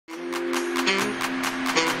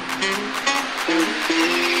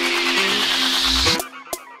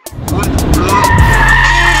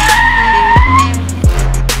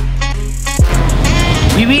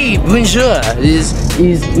Bonjour,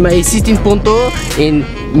 is my assistant Ponto and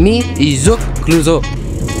me is Zoc Clouseau.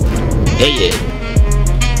 Hey,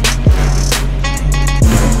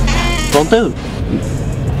 Ponto,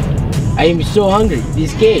 I am so hungry.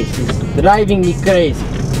 This case is driving me crazy.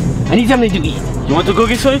 I need something to eat. You want to go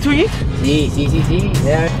get something to eat? See.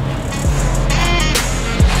 Yeah.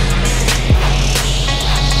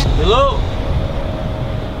 Hello?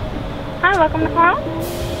 Hi, welcome to Carl.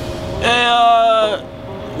 Hey,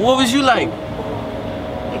 what would you like?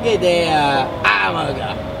 Okay, the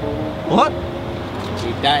hamburger. What?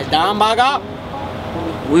 The hamburger.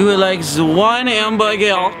 We would like one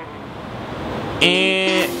hamburger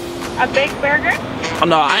and... A big burger? Oh,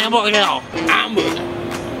 no, hamburger. Hamburger.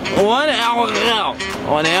 One hamburger.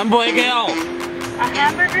 One hamburger. A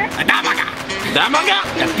hamburger? Hamburger?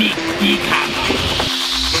 The big hamburger.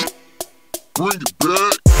 Bring it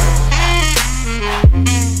back.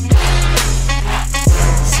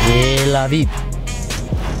 C'est la vie.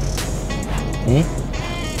 Eh?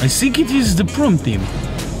 I think it is the prom team.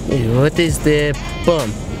 What is the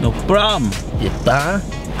pump? No, prom. Yeah,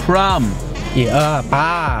 Prom. yeah,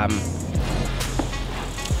 palm.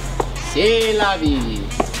 C'est la vie.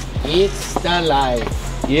 It's the life.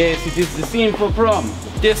 Yes, it is the scene for prom.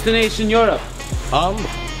 Destination Europe.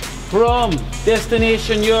 Prom.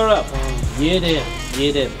 Destination Europe.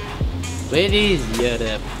 Europe. Where is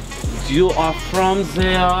Europe? You are from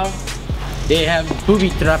there? They have booby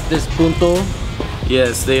trapped this Punto.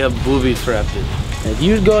 Yes, they have booby trapped it. And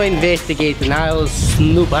you go investigate and I'll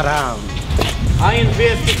snoop around. I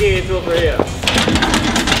investigate over here.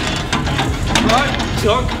 What?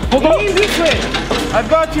 Chuck? Go in this way. I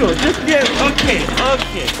got you. Just yes.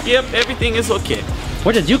 Okay. Yep, everything is okay.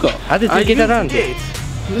 Where did you go? How did you get around?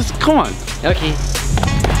 Just come on. Okay.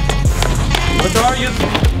 What are you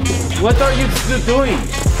doing?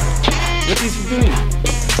 What is he doing?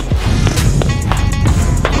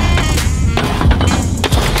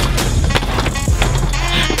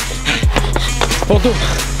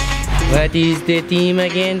 What is the theme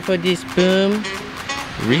again for this boom?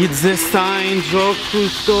 Read the sign, Joe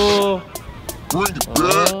Cousteau. Bring it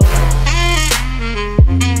back. Oh.